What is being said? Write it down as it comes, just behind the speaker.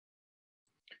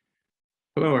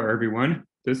Hello, everyone.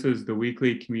 This is the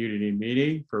weekly community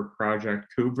meeting for Project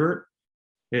KubeVirt.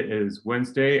 It is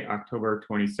Wednesday, October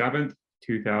 27th,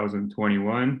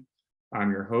 2021.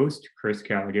 I'm your host, Chris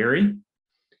Caligari.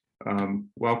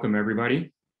 Welcome,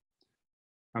 everybody.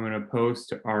 I'm going to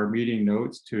post our meeting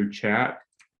notes to chat.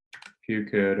 If you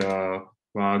could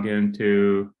log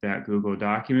into that Google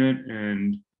document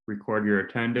and record your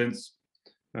attendance.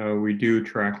 We do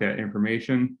track that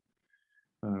information.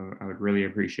 I would really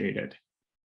appreciate it.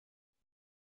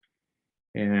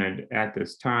 And at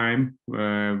this time,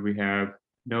 we have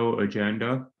no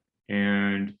agenda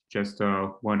and just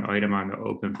one item on the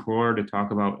open floor to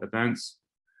talk about events.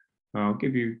 I'll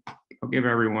give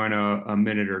everyone a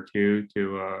minute or two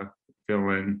to fill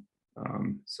in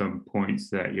some points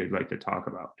that you'd like to talk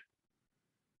about.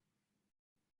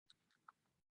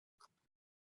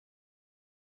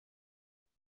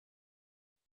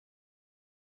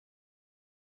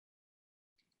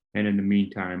 And in the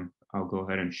meantime, I'll go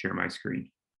ahead and share my screen.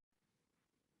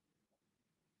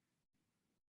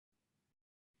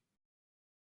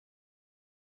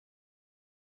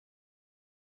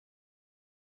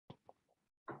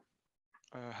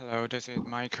 Hello, this is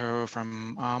Michael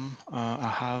from ARM. I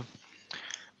have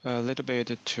a little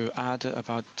bit to add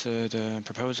about the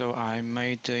proposal I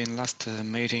made in last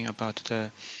meeting about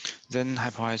the Zen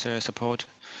hypervisor support.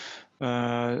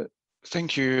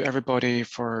 Thank you everybody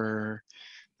for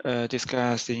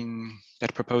discussing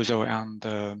that proposal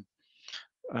and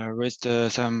raised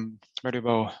some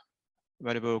valuable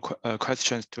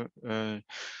questions to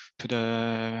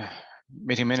the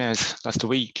meeting minutes last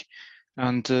week.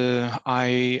 And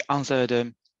I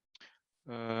answered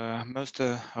most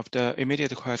of the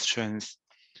immediate questions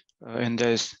in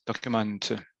this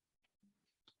document.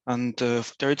 And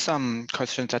there is some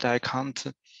questions that I can't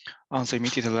answer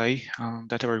immediately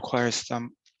that requires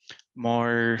some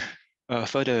more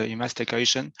further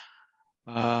investigation.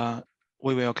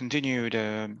 We will continue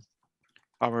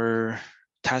our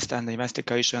test and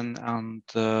investigation and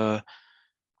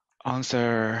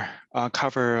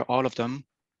cover all of them.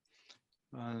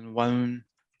 And when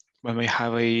we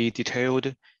have a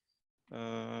detailed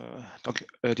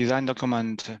design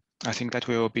document, I think that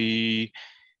will be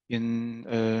in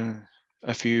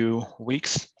a few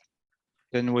weeks.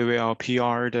 Then we will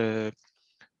PR the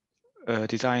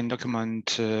design document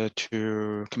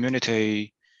to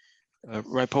community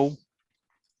repo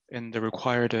in the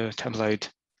required template.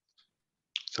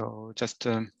 So just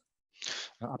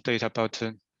update about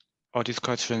all these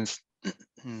questions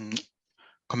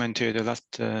commented the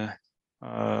last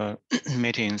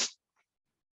meetings.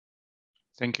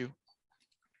 Thank you.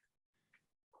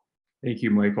 Thank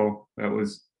you, Michael. That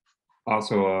was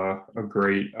also a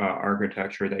great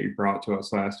architecture that you brought to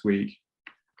us last week.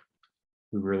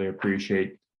 We really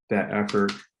appreciate that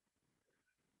effort.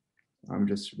 I'm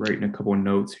just writing a couple of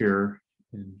notes here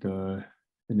in the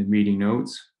meeting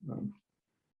notes.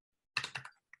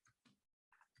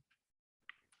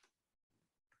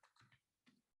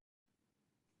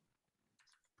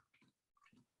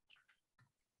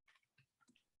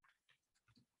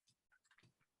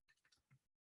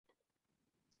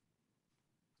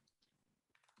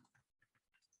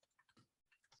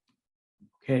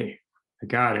 Okay, I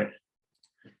got it.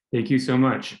 Thank you so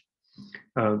much.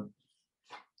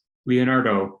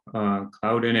 Leonardo,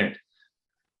 Cloud Init.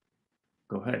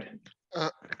 Go ahead.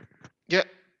 Yeah.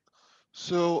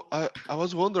 So I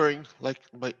was wondering, like,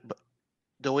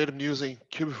 the way I'm using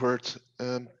KubeVirt,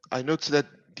 I noticed that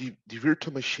the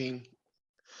virtual machine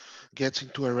gets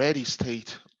into a ready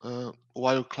state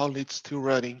while CloudNet is still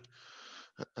running.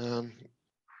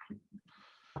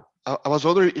 I was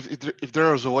wondering if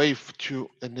there was a way to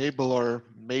enable or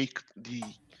make the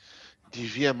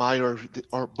VMI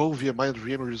or both VMI and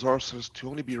VM resources to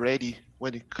only be ready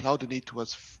when the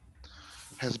CloudNet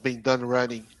has been done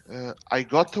running. I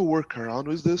got to work around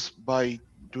with this by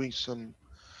running some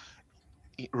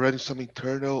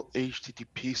internal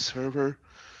HTTP server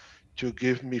to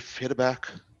give me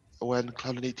feedback when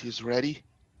CloudNet is ready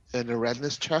and a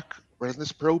readiness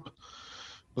probe.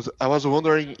 But I was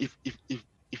wondering if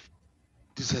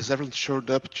this has ever showed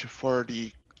up for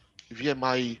the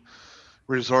VMI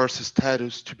resource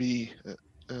status to be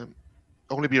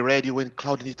only be ready when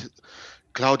CloudNet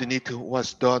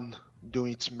was done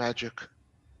doing its magic.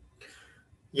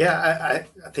 Yeah,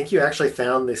 I think you actually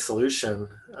found the solution.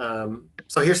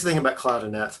 So here's the thing about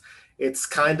CloudNet. It's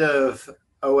kind of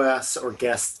OS or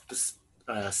guest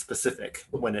specific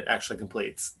when it actually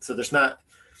completes. So there's not,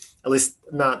 at least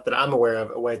not that I'm aware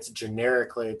of, a way to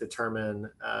generically determine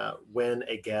when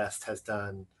a guest has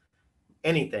done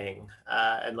anything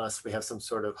unless we have some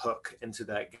sort of hook into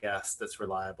that guest that's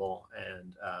reliable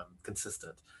and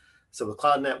consistent. So with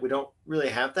CloudNet, we don't really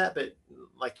have that, but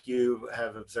like you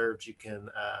have observed, you can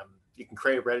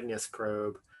create a readiness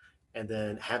probe and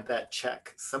then have that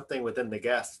check something within the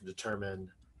guest to determine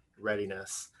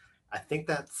readiness. I think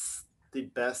that's the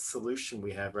best solution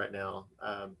we have right now.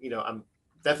 I'm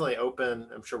definitely open.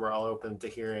 I'm sure we're all open to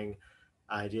hearing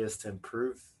ideas to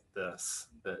improve this,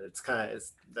 but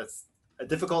that's a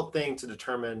difficult thing to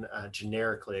determine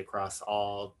generically across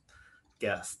all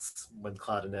guests when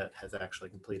CloudNet has actually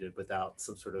completed without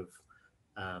some sort of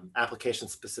application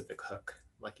specific hook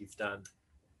like you've done.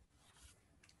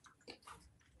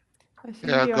 I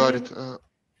think Yeah, the got only... it.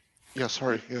 Yeah,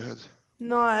 sorry, go ahead.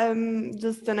 No,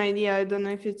 just an idea. I don't know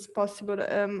if it's possible.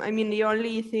 I mean, the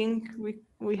only thing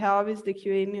we have is the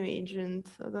QEMU agent.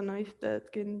 I don't know if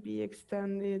that can be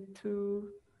extended to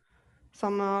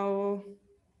somehow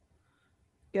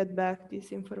get back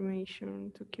this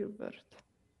information to KubeVirt.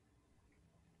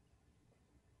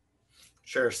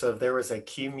 Sure. So if there was a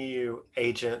QEMU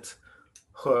agent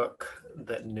hook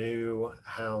that knew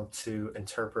how to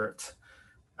interpret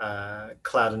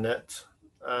CloudNet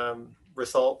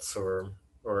results or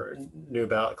knew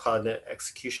about CloudNet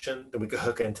execution, then we could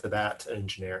hook into that in a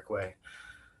generic way.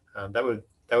 That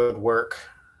would work.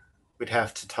 We'd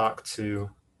have to talk to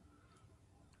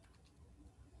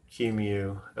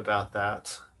QEMU about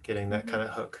that, getting that kind of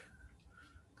hook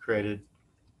created.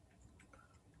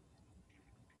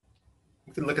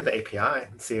 You can look at the API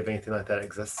and see if anything like that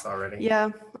exists already.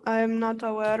 Yeah, I'm not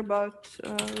aware, but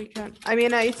we can. I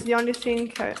mean, it's the only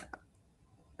thing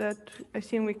that I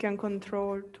think we can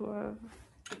control to have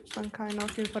some kind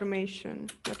of information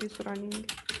that is running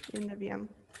in the VM.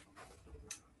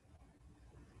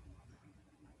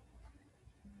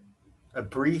 A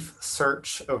brief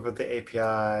search over the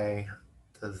API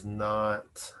does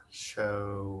not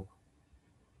show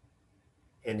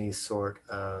any sort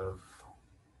of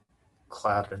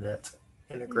CloudNet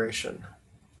integration.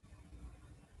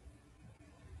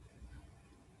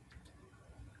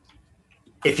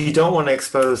 If you don't want to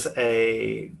expose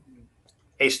a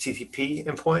HTTP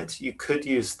endpoint, you could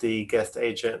use the guest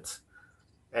agent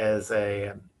as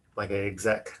a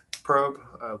exec probe.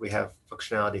 We have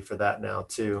functionality for that now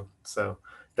too. So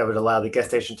that would allow the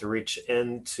guest agent to reach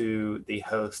into the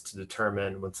host to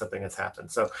determine when something has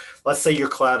happened. So let's say your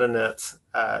CloudNet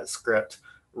script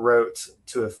wrote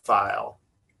to a file.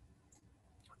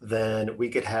 Then we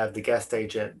could have the guest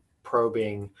agent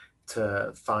probing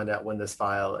to find out when this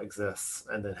file exists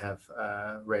and then have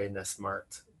readiness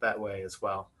marked that way as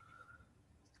well.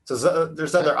 So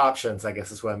there's other options, I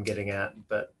guess is what I'm getting at,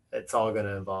 but it's all going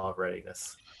to involve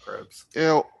readiness probes.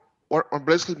 Yeah, what I'm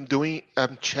basically doing,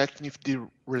 I'm checking if the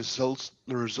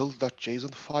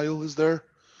result.json file is there.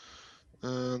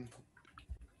 And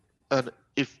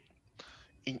if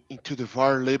into the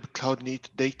var lib cloudnet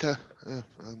data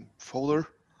folder.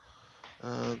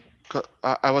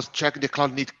 I was checking the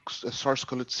cloudnet source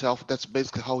code itself. That's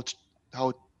basically how it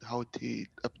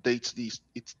updates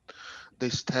the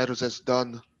status as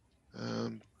done.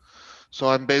 So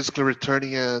I'm basically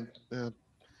returning an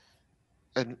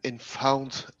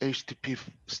found HTTP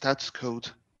status code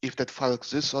if that file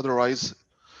exists. Otherwise,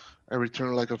 I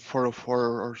return like a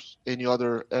 404 or any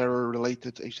other error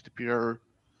related HTTP error.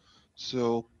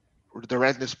 So the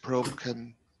readiness probe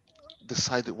can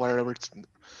decide wherever it's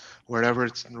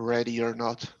ready or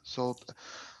not. So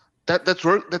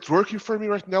that's working for me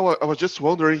right now. I was just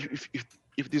wondering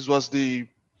if this was the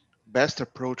best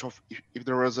approach, of if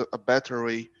there was a better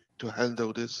way to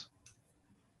handle this.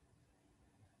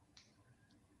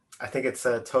 I think it's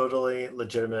a totally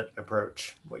legitimate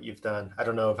approach, what you've done. I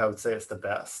don't know if I would say it's the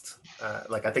best.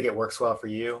 I think it works well for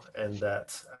you, and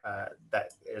that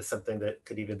is something that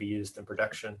could even be used in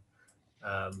production.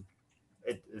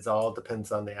 It all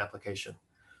depends on the application.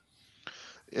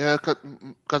 Yeah,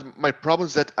 because my problem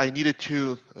is that I needed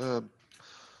to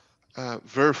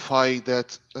verify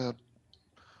that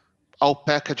all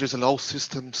packages and all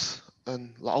systems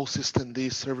and all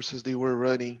systemd services they were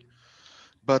running,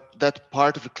 but that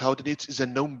part of the CloudNet is a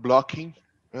non-blocking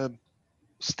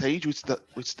stage, which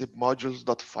the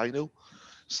modules.final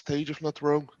stage, if not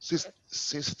wrong. Since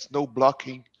it's no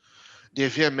blocking, the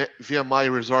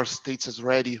VMI resource states as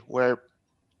ready, where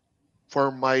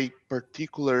for my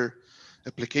particular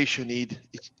application need,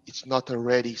 it's not a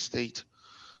ready state.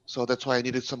 So that's why I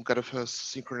needed some kind of a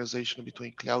synchronization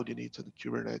between CloudNet and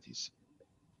Kubernetes.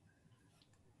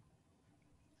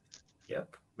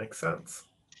 Yep, makes sense.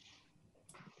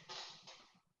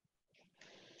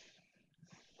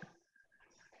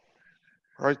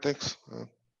 All right, thanks.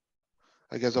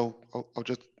 I guess I'll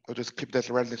just I'll just keep that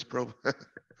redness probe.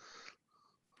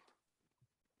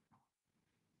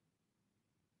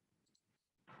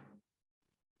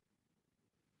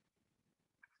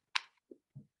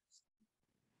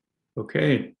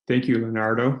 Okay, thank you,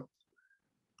 Leonardo.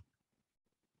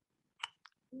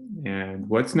 And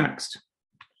what's next?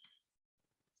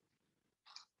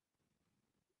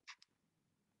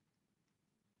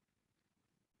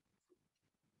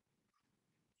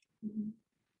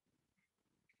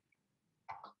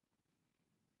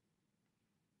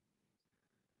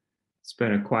 It's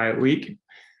been a quiet week.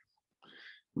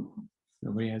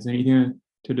 Nobody has anything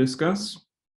to discuss?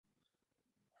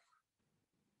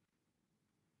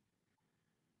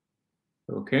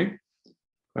 Okay.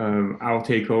 I'll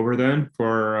take over then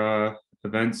for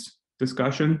events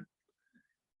discussion.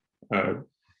 As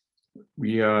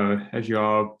you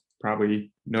all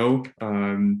probably know,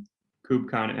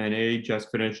 KubeCon NA just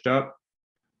finished up.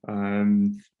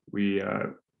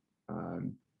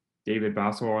 David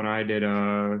Boswell and I did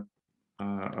a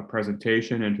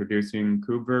presentation introducing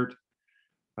KubeVirt.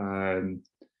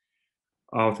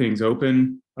 All Things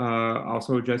Open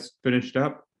also just finished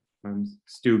up.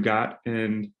 Stu Gott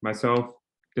and myself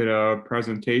did a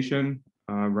presentation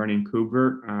running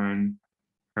KubeVirt on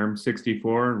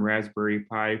ARM64 and Raspberry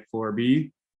Pi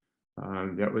 4B.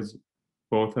 That was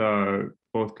both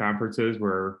conferences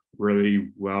were really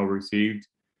well received.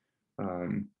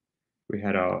 We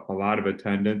had a lot of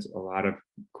attendance, a lot of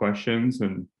questions,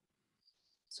 and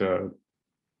so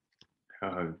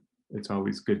it's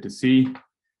always good to see.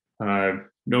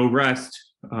 No rest.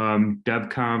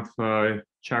 DevConf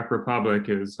Czech Republic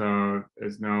is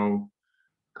now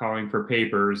calling for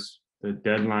papers. The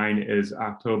deadline is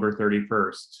October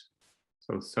 31st.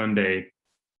 So Sunday,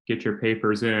 get your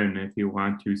papers in if you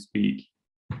want to speak.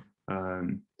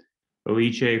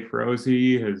 Alice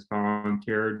Frozy has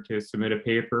volunteered to submit a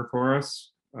paper for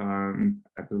us.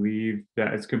 I believe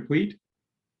that is complete.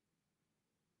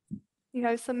 You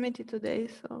have submitted today,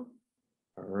 so.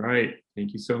 All right,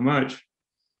 thank you so much.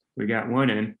 We got one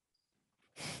in.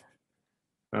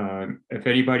 If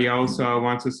anybody else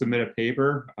wants to submit a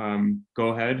paper, go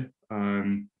ahead.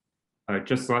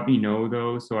 Just let me know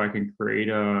though, so I can create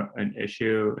an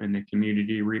issue in the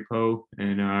community repo,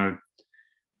 and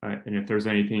if there's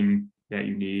anything that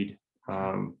you need,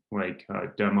 like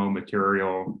demo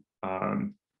material,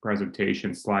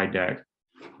 presentation, slide deck,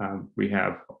 we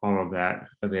have all of that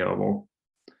available.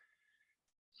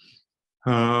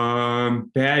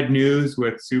 Bad news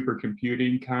with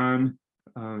Supercomputing Con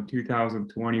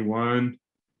 2021.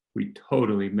 We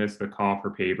totally missed the call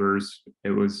for papers.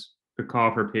 The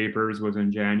call for papers was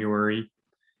in January,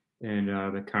 and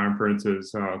the conference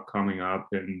is coming up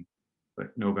in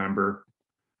like November.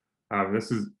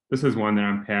 This is one that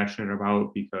I'm passionate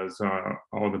about because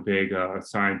all the big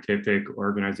scientific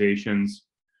organizations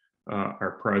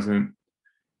are present,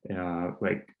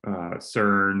 like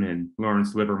CERN and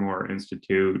Lawrence Livermore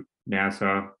Institute,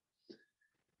 NASA.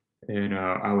 And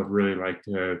I would really like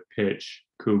to pitch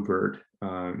KubeVirt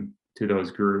to those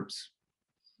groups.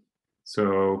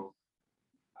 So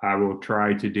I will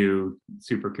try to do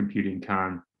Supercomputing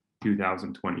Con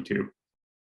 2022.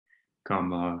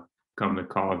 Come the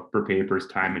call for papers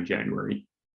time in January.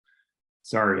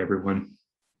 Sorry, everyone.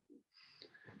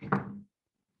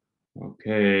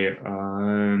 Okay.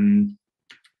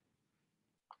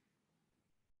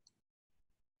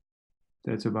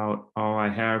 That's about all I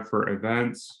have for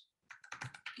events.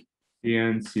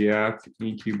 CNCF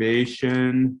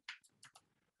incubation.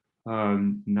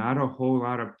 Not a whole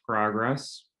lot of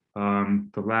progress.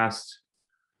 The last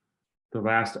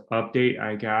update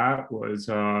I got was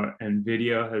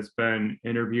NVIDIA has been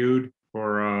interviewed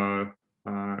for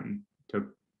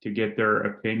to get their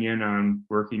opinion on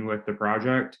working with the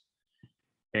project.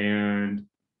 And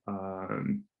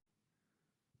let's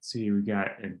see, we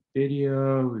got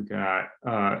NVIDIA, we got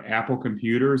Apple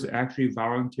Computers actually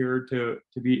volunteered to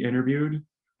be interviewed,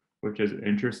 which is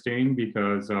interesting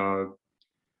because the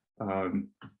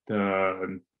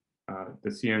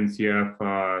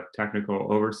CNCF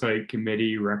Technical Oversight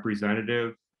Committee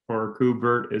representative for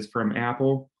KubeVirt is from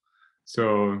Apple.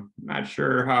 So not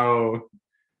sure how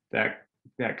that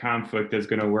conflict is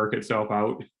going to work itself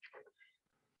out.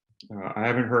 I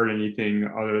haven't heard anything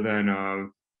other than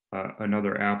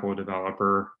another Apple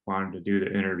developer wanted to do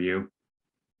the interview.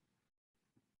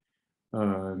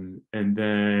 And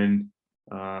then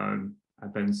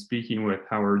I've been speaking with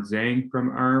Howard Zhang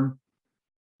from ARM.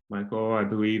 Michael, I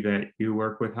believe that you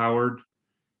work with Howard,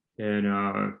 and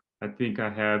I think I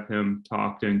have him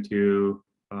talked into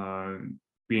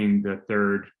being the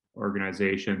third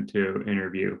organization to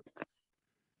interview.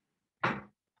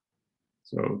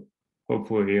 So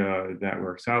hopefully that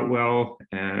works out well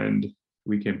and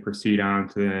we can proceed on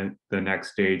to the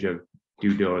next stage of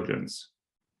due diligence.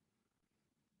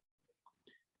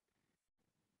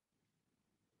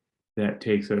 That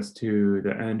takes us to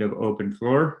the end of open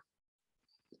floor.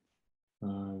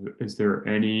 Is there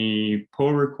any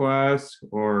pull requests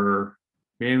or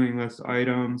mailing list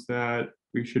items that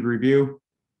we should review?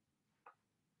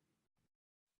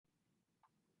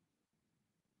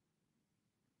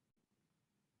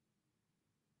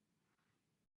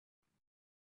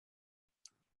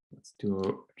 Let's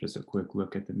do just a quick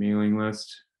look at the mailing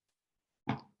list.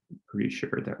 Pretty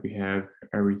sure that we have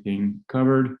everything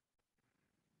covered.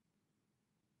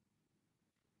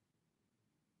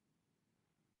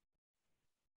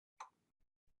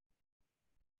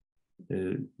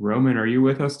 Roman, are you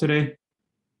with us today?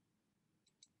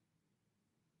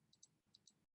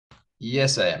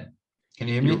 Yes, I am. Can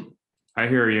you hear me? I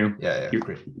hear you. Yeah, You-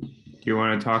 great. Do you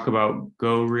want to talk about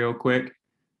Go real quick?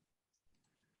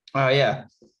 Yeah.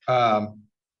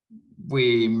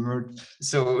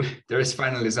 So there is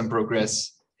finally some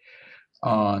progress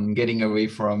on getting away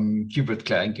from KubeVirt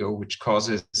client Go, which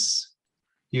causes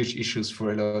huge issues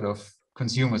for a lot of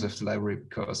consumers of the library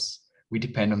because we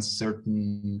depend on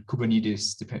certain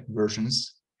Kubernetes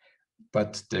versions,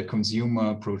 but the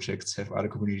consumer projects have other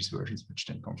Kubernetes versions which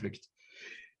then conflict.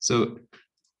 So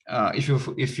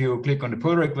if you click on the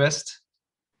pull request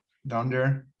down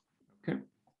there, Okay.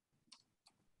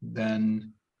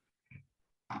 then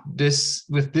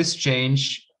with this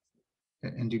change,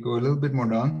 and you go a little bit more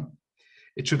down,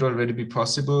 it should already be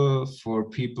possible for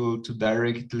people to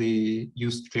directly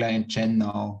use client gen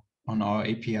now on our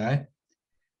API.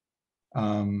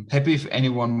 Happy if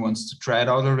anyone wants to try it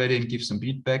out already and give some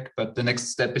feedback, but the next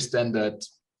step is then that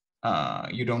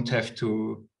you don't have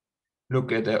to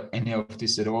look at any of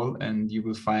this at all, and you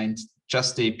will find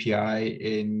just the API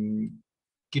in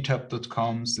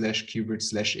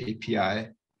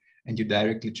github.com/kubevirt/API, and you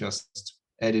directly just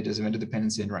add it as a vendor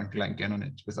dependency and run client gen on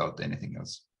it without anything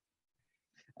else.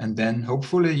 And then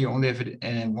hopefully you only have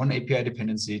one API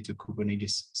dependency to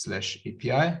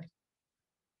Kubernetes/API.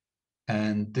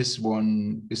 And this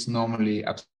one is normally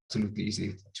absolutely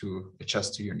easy to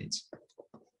adjust to your needs.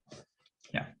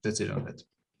 Yeah, that's it on that.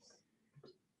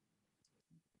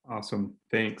 Awesome,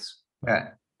 thanks.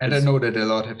 Yeah, and I know that a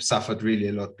lot have suffered really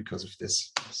a lot because of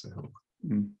this. So I hope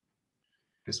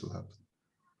this will help.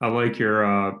 I like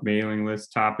your mailing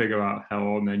list topic about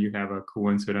hell, and then you have a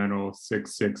coincidental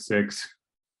 666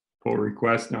 pull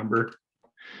request number.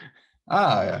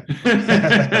 Ah, yeah.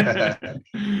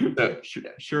 So,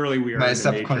 surely we are. My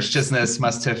subconsciousness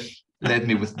must have led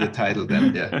me with the title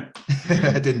then. Yeah,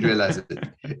 I didn't realize it.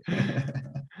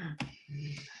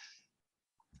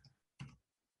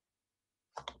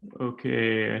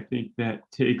 Okay, I think that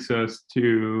takes us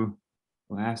to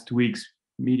last week's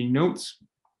meeting notes.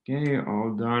 Okay,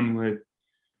 all done with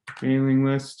mailing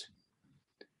list.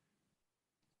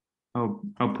 I'll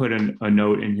put a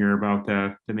note in here about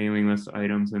the mailing list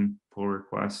items and pull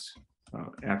requests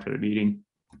after the meeting.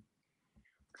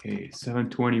 Okay,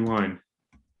 721. I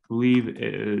believe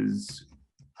it has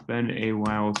been a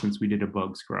while since we did a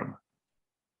bug scrub.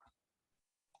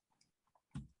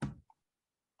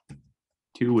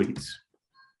 2 weeks.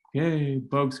 Yay,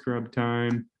 bug scrub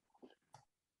time.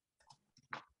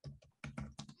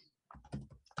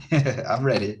 I'm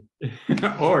ready.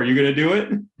 Oh, are you gonna do it?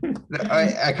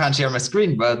 I can't share my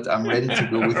screen, but I'm ready to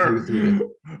go with you through it.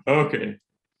 Okay.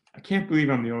 I can't believe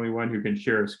I'm the only one who can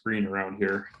share a screen around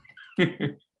here.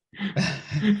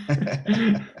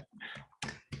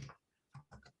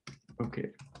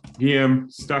 Okay.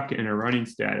 VM stuck in a running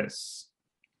status.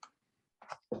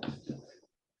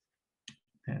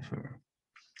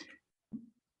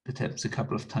 It taps a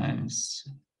couple of times.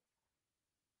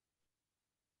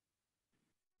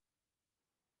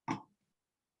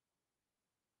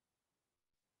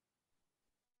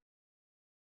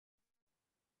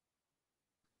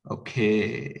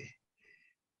 Okay,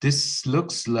 this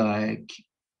looks like,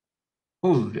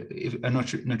 oh, I'm not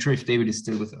sure if David is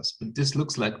still with us, but this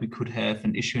looks like we could have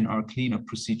an issue in our cleanup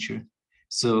procedure.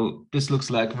 So this looks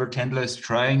like Virt handler is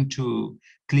trying to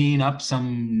clean up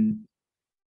some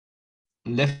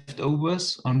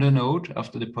leftovers on the node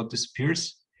after the pod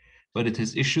disappears, but it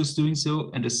has issues doing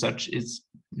so, and as such, it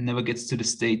never gets to the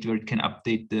state where it can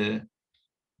update the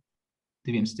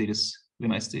VM status,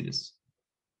 VMI status.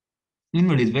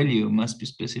 Invalid value must be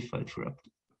specified for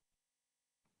update.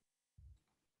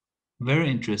 Very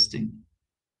interesting.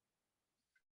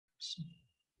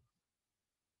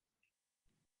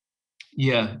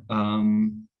 Yeah,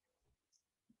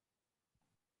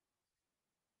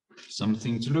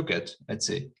 something to look at, I'd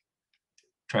say.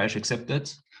 trash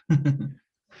accepted.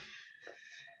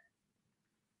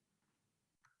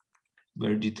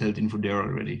 Very detailed info there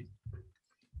already.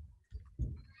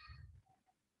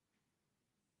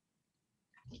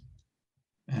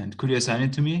 And could you assign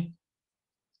it to me?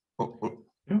 Or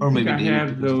I don't or think maybe I David,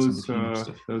 have because it's on the cleanup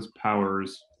stuff. those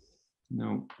powers.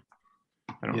 No,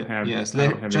 I don't have. Yeah, I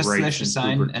don't have the just rights slash in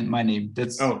assign KubeVirt. and my name.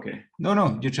 That's Oh, okay,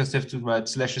 no, you just have to write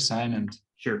slash assign and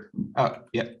sure. oh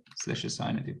yeah, slash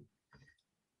assign it.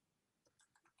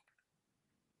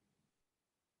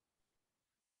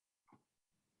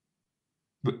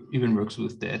 But even works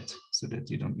with that so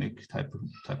that you don't make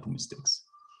typo mistakes.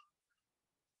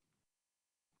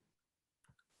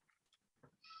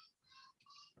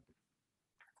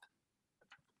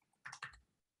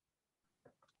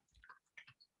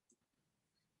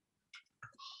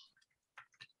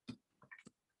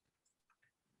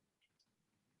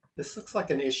 This looks like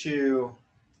an issue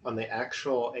on the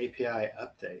actual API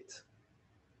update.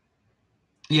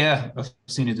 Yeah, I've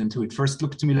seen it into it. First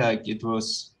looked to me like it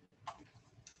was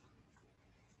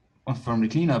from the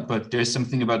cleanup, but there's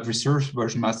something about resource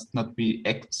version must not be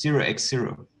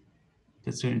 0x0.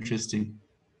 That's very interesting.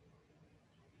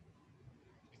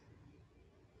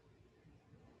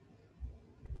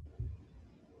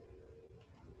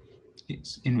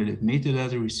 It's invalid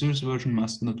metadata. Resource version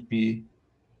must not be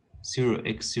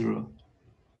 0x0.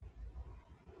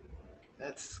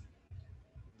 That's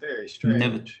very strange.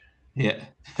 Never. Yeah.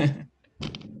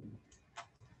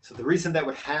 So the reason that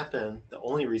would happen, the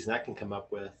only reason I can come up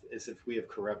with, is if we have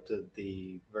corrupted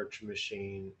the virtual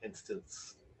machine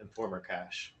instance informer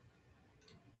cache.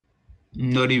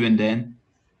 Not even then.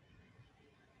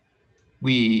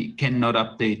 We cannot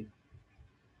update.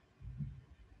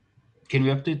 Can we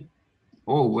update?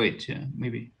 Oh, wait, yeah,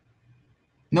 maybe.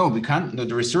 No, we can't. No,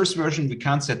 the resource version, we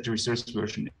can't set the resource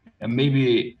version. And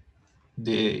maybe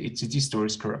the etcd store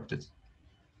is corrupted.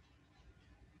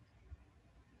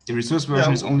 The resource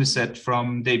version is only set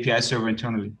from the API server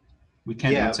internally. We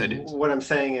can't set it. What I'm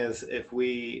saying is if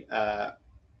we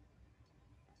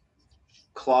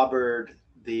clobbered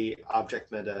the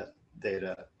object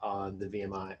metadata on the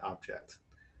VMI object.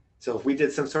 So if we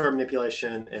did some sort of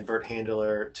manipulation in Virt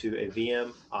handler to a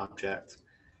VM object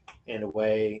in a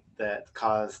way that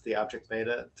caused the object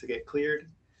meta to get cleared,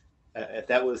 if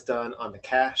that was done on the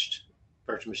cached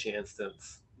virtual machine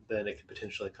instance, then it could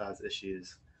potentially cause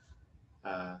issues.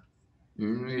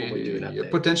 When we do an update.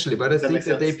 Potentially, but I think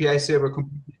that the API server,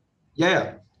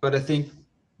 yeah, but I think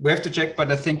we have to check,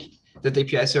 but I think that the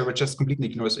API server just completely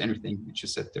ignores anything which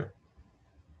is set there.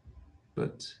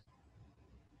 But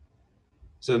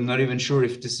so I'm not even sure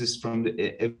if this is from the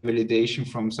a validation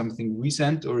from something we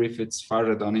sent or if it's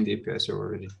farther down in the API server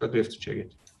already, but we have to check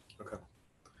it. Okay.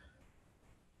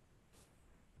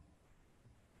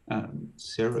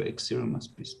 0x0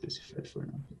 must be specified for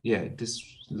now. Yeah, this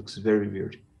looks very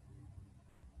weird.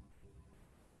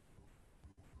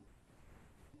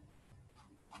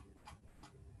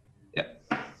 Yeah.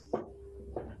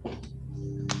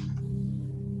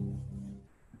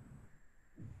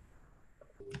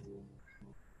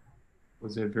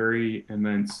 Was a very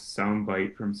immense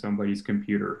soundbite from somebody's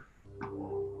computer.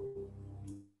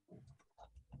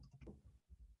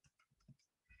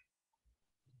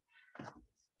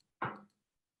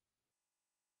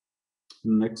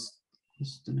 Next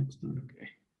is the next one. Okay,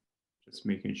 just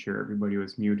making sure everybody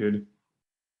was muted.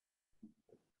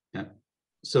 Yeah.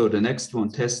 So the next one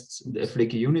tests the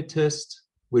flaky unit test.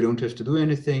 We don't have to do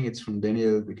anything. It's from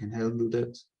Daniel. We can handle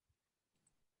that.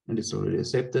 And it's already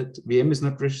accepted. VM is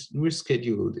not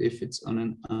rescheduled if it's on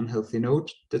an unhealthy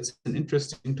node. That's an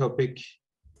interesting topic.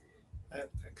 I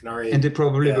can already And it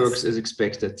probably guess. works as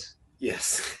expected.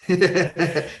 Yes.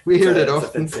 We hear that It's a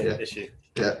often. fencing Yeah. issue.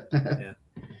 Yeah. Yeah.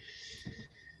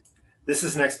 This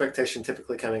is an expectation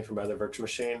typically coming from other virtual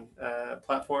machine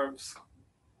platforms.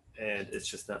 And it's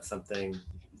just not something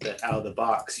that out of the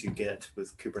box you get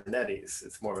with Kubernetes.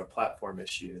 It's more of a platform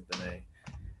issue than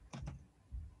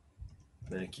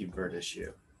a KubeVirt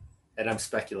issue. And I'm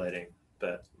speculating,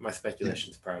 but my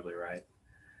speculation is probably right.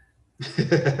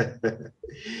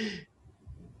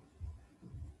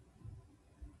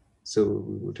 So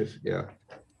we would have, yeah.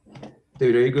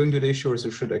 David, are you going to the issue or so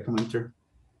should I comment here?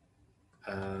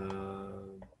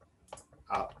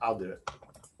 I'll do it.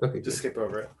 Okay, Just skip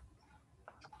over it.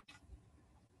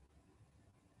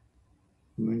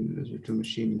 Virtual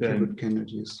machine Then- KubeVirt cannot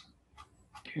use.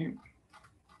 Okay.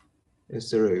 Is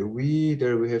there a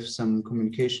there we have some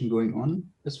communication going on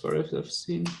as far as I've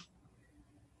seen.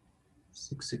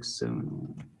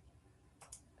 667.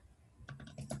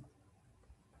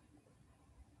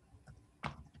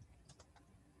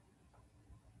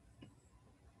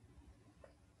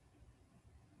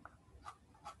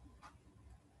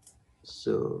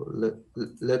 So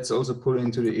let's also pull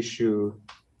into the issue.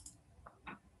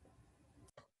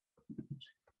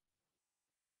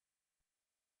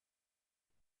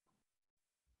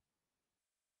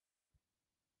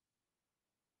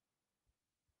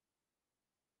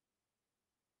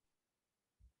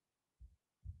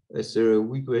 As there are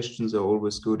weak questions are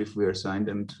always good if we assign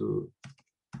them to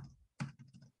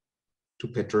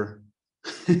Petra.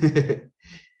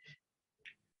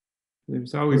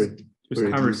 There's always or there's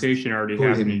at conversation already pull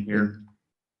him happening here.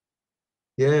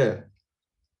 in.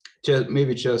 Yeah,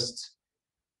 maybe just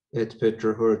at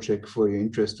Petra Horacek for your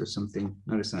interest or something,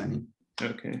 not assigning.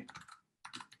 Okay.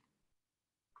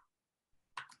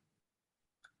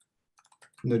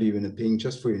 Not even a ping,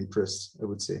 just for your interest, I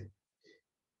would say.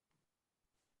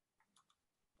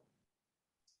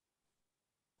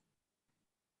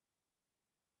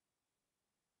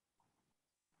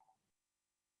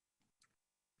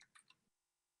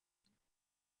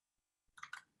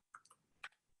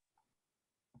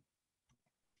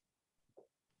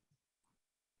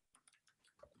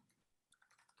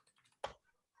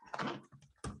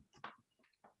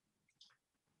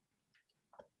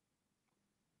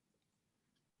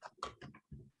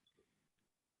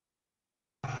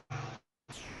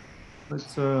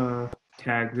 Let's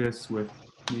tag this with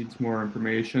needs more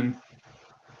information.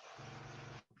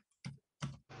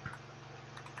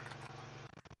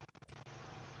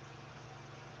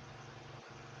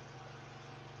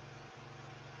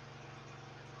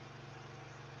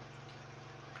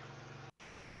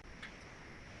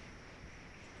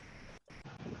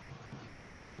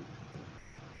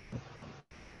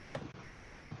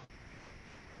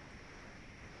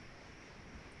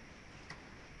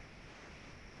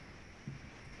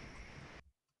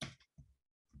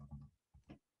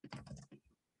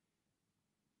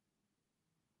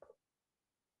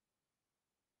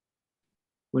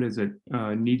 What is it?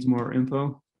 Needs more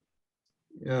info?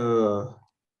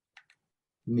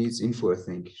 Needs info, I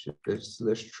think.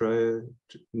 Let's try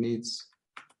needs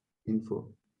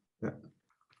info. Yeah.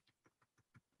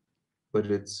 But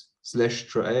it's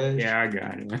 /try. Yeah, I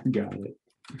got it. I got it.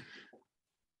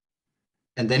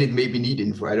 And then it maybe need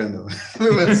info. I don't know.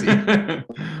 We will see.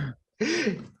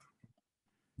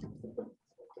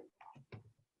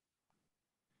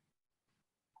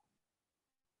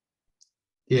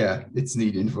 Yeah, it's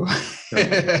need info.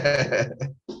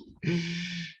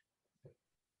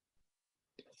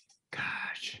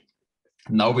 Gosh.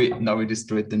 Now we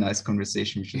destroyed the nice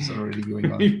conversation which is already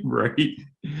going on. Right.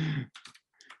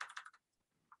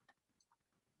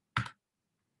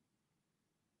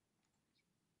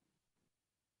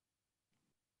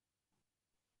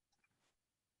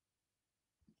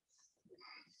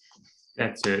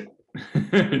 That's it.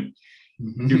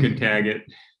 You can tag it.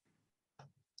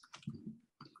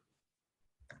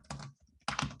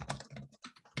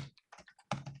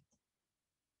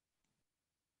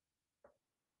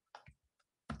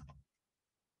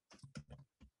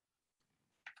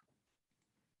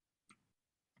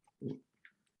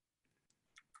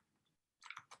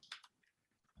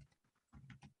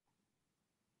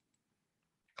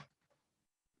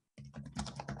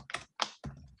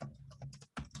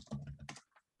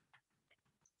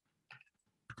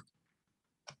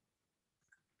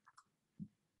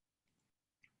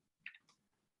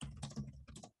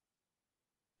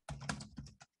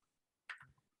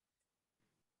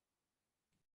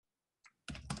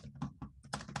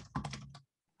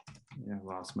 Yeah, I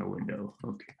lost my window.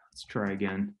 Okay, let's try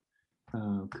again.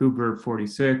 KubeVirt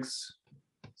 46,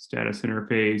 status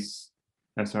interface,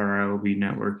 SRILB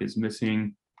network is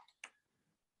missing.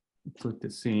 It's like the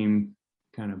same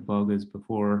kind of bug as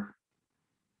before.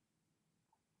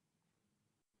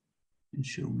 And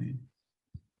show me.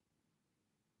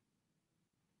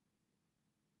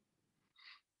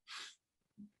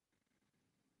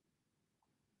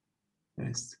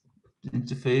 There's the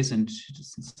interface and it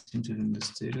doesn't seem to be in the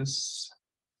status.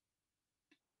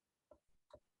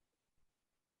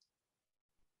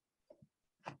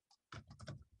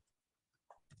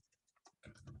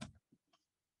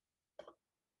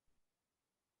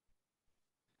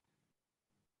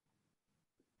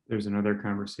 There's another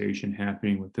conversation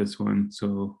happening with this one,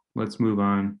 so let's move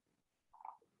on.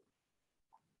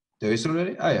 There is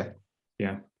already? Ah, yeah.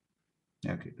 Yeah.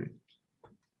 Yeah, okay, great.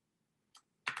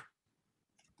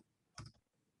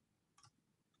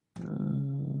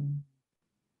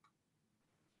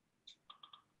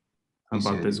 How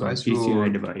about PCI this one? device PCI rule.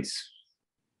 device.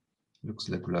 Looks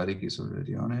like Vladik is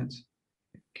already on it.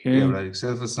 Okay. Yeah, Vladik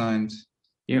self-assigned.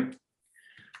 Yep.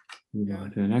 Move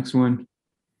on to the next one.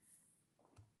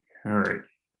 All right.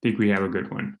 I think we have a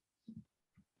good one.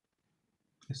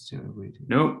 Just wait.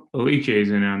 Nope, Alicia is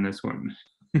in on this one.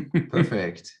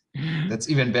 Perfect. That's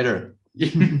even better.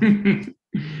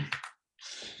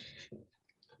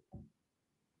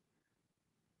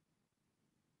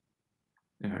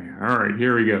 All right,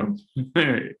 here we go.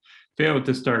 Failed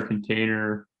to start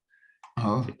container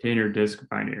Oh, disk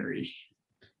binary.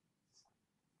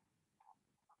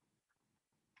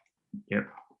 Yep,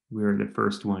 we were the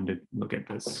first one to look at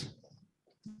this.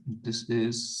 this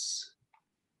is.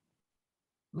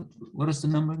 What is the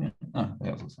number again? Oh, I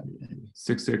also find it anyway.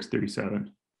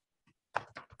 6637.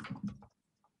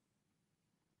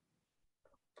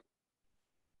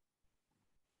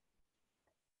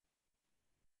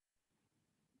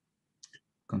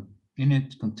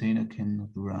 Init container cannot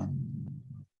run.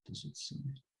 What does it say?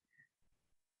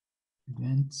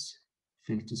 Events,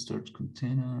 failed to start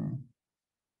container.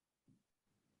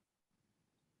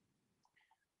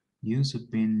 User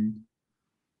bin.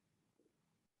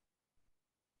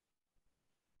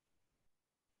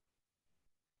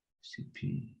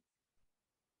 CP.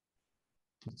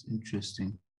 That's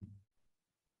interesting.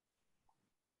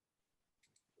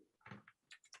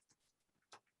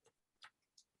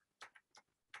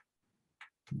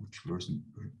 Which version?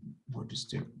 What is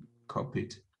there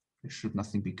copied? There should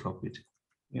nothing be copied.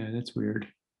 Yeah, that's weird.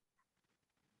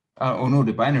 Oh no,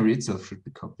 the binary itself should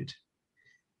be copied.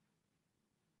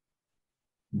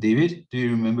 David, do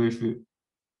you remember if you?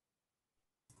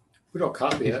 We don't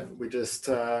copy If- it. We just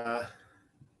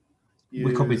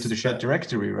We copy it to the use shared that-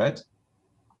 directory, right?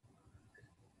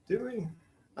 Do we?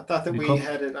 I thought that We we cop-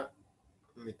 had it.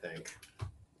 Let me think.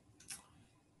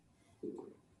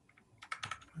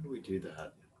 How do we do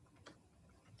that?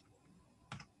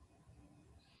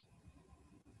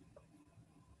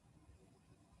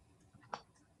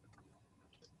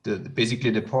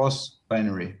 Basically the pause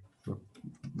binary.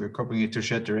 We're copying it to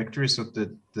shared directory so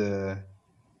that the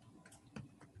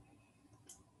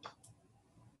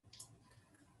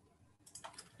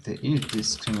init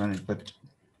disk can run it, but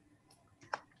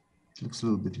it looks a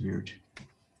little bit weird.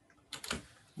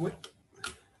 What?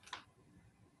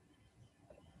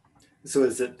 So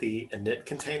is it the init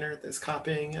container that's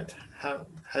copying it? How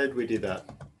did we do that?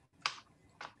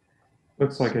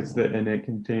 Looks like it's the init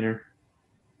container.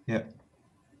 Yeah.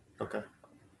 Okay.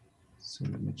 So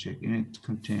let me check. Init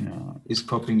container is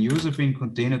copying user bin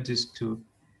container disk to.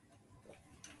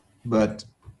 But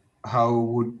how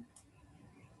would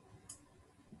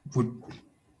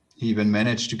he even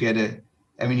manage to get a?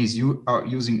 I mean, he's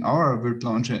using our virt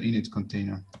launcher init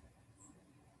container,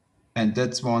 and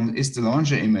that's one is the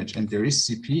launcher image, and there is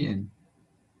CP in.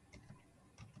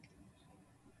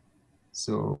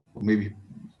 So maybe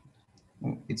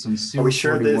it's on 041. Are we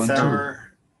sure that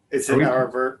it's is Are it we-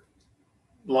 our Virt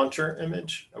launcher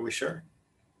image? Are we sure?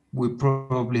 We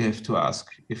probably have to ask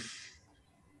if.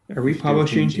 Are we If they're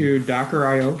publishing changing. to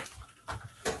Docker.io?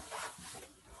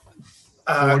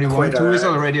 41.2 is Quite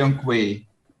already on Quay.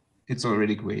 It's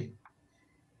already Quay.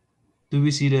 Do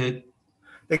we see that?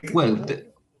 Well,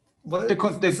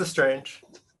 This is strange.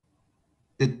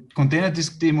 the container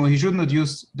disk demo,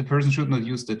 the person should not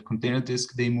use that container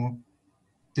disk demo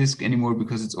disk anymore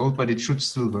because it's old, but it should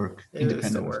still work It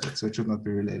independent still of that, work. so it should not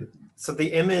be related. So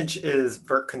the image is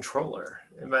Virt controller.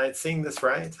 Am I seeing this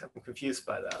right? I'm confused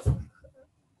by that.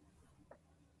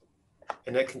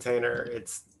 Init container,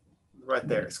 it's right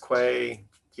there. It's Quay,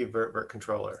 KubeVirt, Virt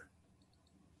controller.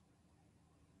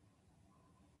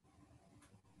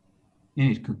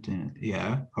 Init container,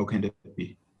 yeah. How can that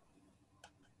be?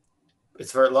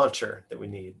 It's Virt launcher that we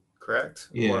need, correct?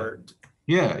 Yeah. Or,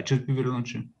 Yeah, it should be with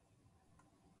launcher.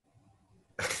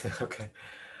 okay.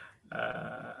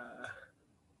 I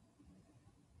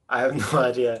have no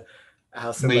idea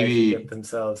how somebody Maybe- can get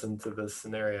themselves into this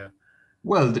scenario.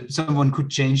 Well, someone could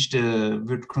change the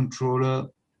virt controller.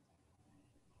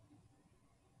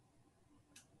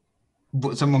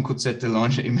 But someone could set the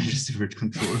launcher image as the virt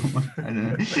controller one. I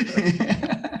don't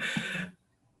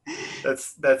know.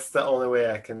 That's the only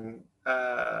way I can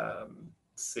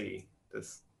see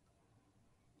this.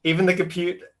 Even the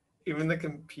compute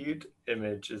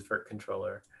image is Virt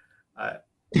controller.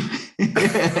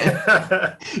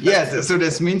 Yeah, so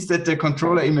this means that the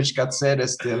controller image got set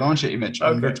as the launcher image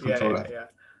on virt controller. yeah.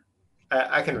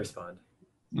 I can respond.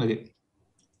 Okay.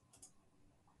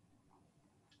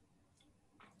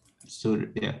 So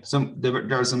yeah,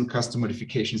 there are some custom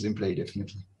modifications in play,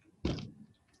 definitely.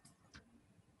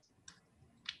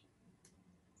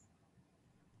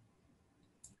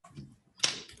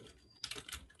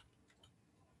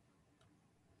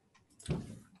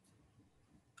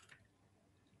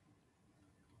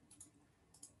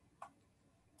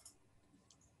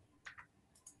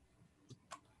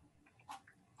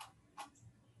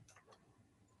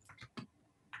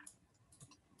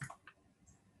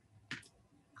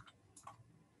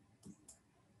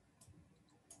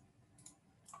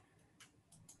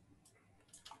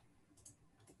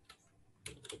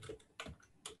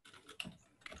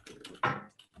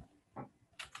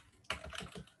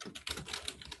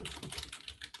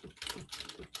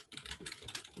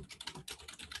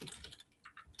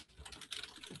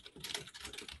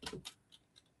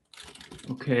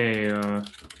 Okay,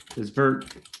 does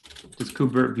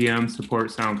KubeVirt VM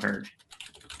support sound card?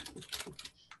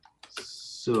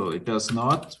 So it does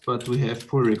not, but we have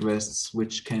pull requests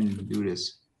which can do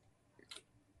this.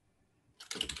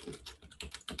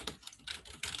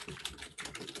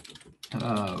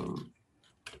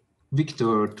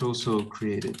 Victor Toso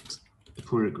created a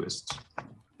pull request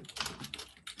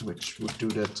which would do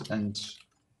that, and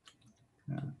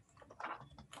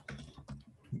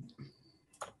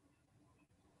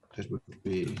that would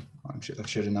be, I've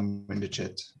shared a number in the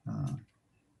chat.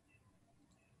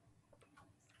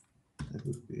 That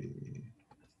would be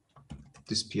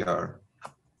this PR.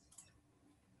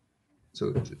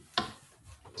 So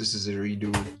this is a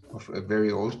redo of a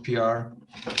very old PR,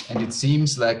 and it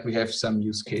seems like we have some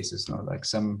use cases now, like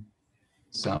some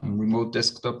remote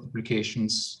desktop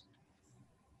applications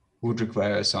would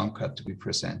require a sound card to be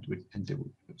present with, and they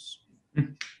would use.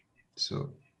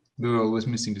 So we were always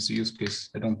missing this use case.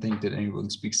 I don't think that anything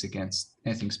speaks against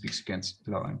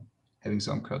allowing having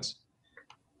sound cards.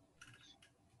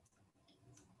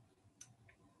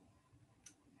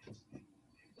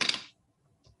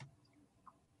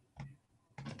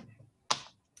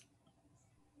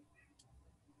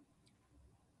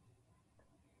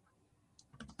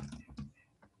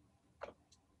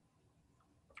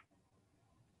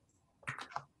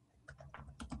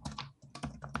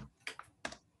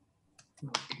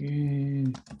 Okay.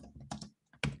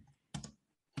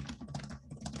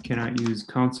 Cannot use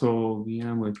console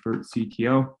VM with Virt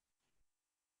CTL.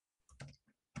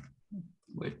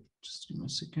 Wait, just give me a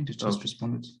second. It just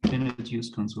responded. Cannot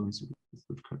use console with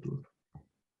Virt.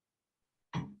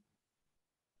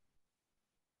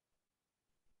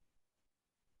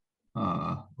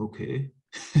 Okay.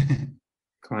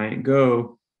 Client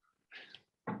go.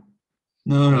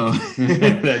 No.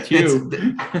 That's you.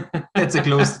 That's a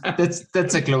closed.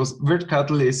 That's a closed.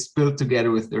 VirtCuttle is built together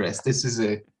with the rest. This is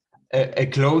a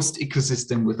closed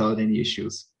ecosystem without any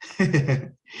issues.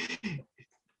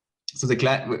 So the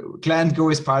client Go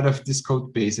is part of this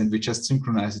code base, and we just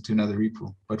synchronize it to another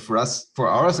repo. But for us, for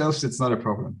ourselves, it's not a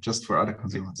problem. Just for other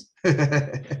consumers.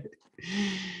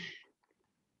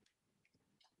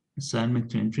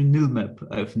 Assignment to entry nil map.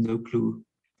 I have no clue,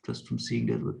 just from seeing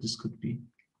that, what this could be.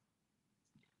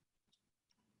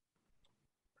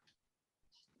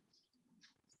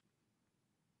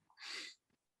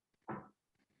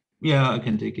 Yeah, I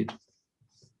can take it.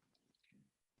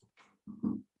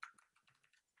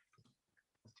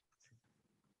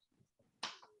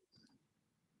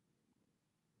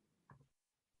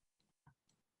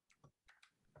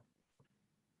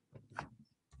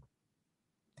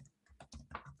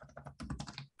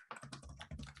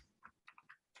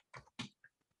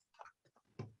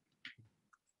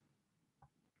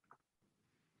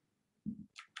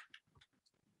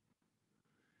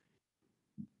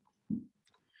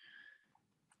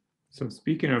 So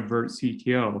speaking of Virt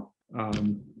CTL,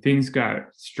 things got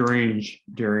strange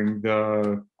during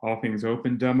the All Things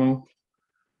Open demo.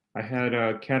 I had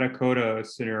a Katacoda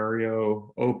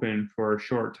scenario open for a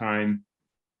short time,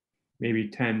 maybe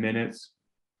 10 minutes.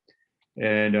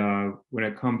 And when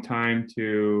it come time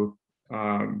to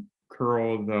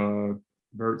curl the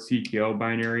Virt CTL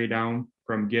binary down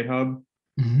from GitHub,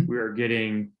 we are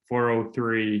getting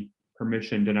 403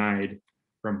 permission denied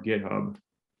from GitHub.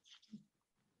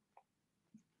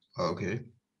 Okay.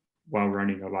 While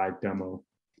running a live demo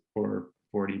for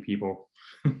 40 people.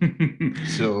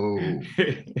 So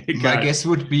my guess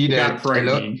would be that a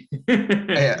lot,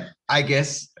 I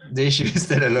guess the issue is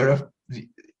that a lot of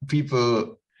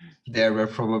people there were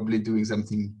probably doing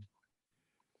something.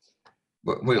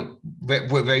 Well,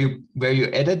 were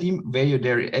you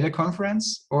there at a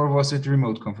conference, or was it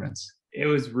remote conference? It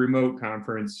was remote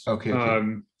conference. Okay.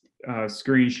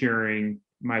 Screen sharing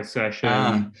my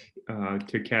session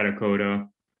to Katacoda.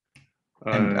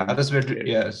 And others were,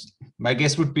 yes. My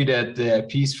guess would be that the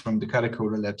piece from the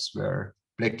Katacoda labs were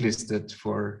blacklisted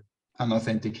for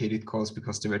unauthenticated calls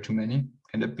because there were too many.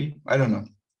 Can that be? I don't know.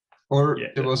 Or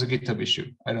there was a GitHub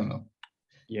issue. I don't know.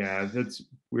 Yeah,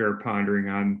 we are pondering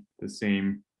on the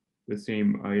same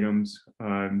items,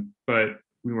 but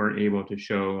we weren't able to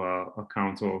show a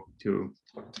console to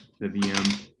the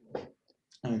VM.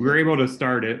 We were able to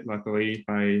start it, luckily,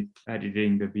 by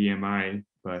editing the VMI,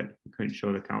 but we couldn't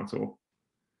show the console.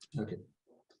 Okay.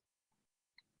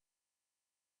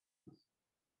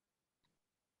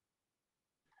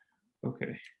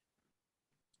 Okay.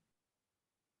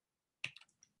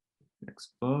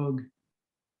 Next bug.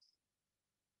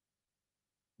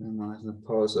 The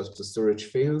pause of the storage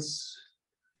fails.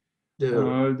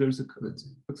 There's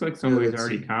looks like somebody's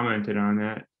already commented on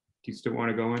that. Do you still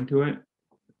want to go into it?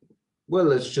 well,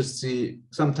 let's just see.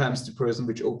 Sometimes the person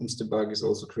which opens the bug is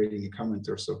also creating a comment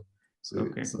or so. So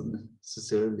Okay. it's not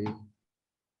necessarily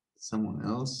someone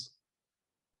else.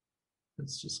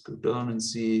 Let's just go down and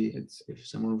see if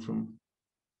someone from,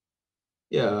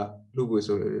 yeah, Lubo is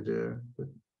already there. But,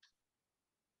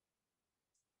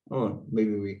 oh,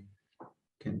 maybe we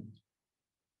can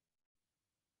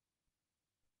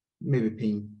maybe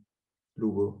ping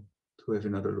Lubo to have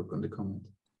another look on the comment.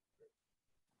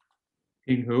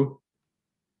 Ping who?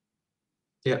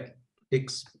 Yeah,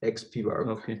 XP bar.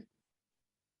 Okay.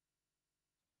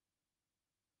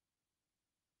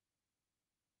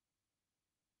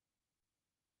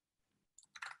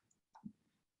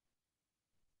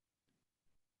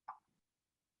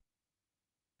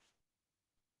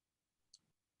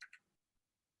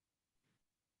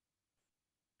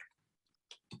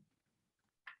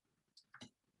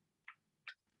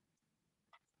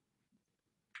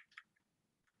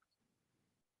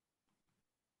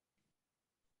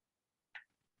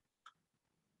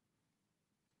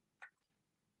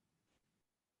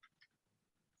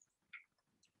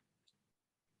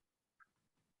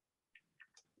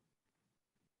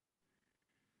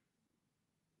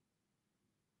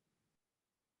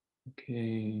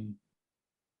 Okay.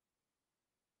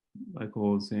 Like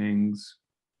old things.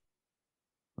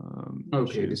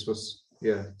 Okay, issue. this was,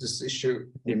 yeah, this issue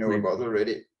we think know we- about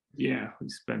already. Yeah, we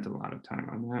spent a lot of time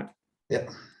on that. Yeah.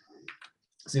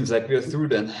 Seems like we're through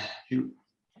then. Shoot.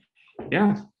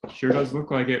 Yeah, sure does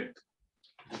look like it.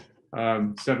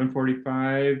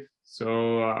 7:45,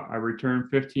 so I return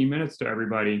 15 minutes to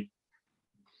everybody.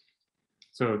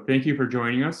 So thank you for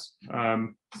joining us.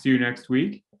 See you next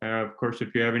week. Of course,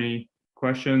 if you have any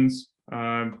questions,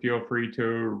 feel free to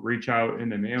reach out in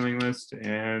the mailing list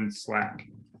and Slack.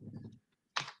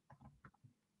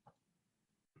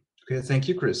 Okay, thank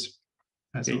you, Chris.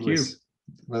 As Thank always.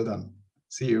 Well done.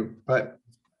 See you. Bye.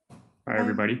 Bye,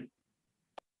 everybody.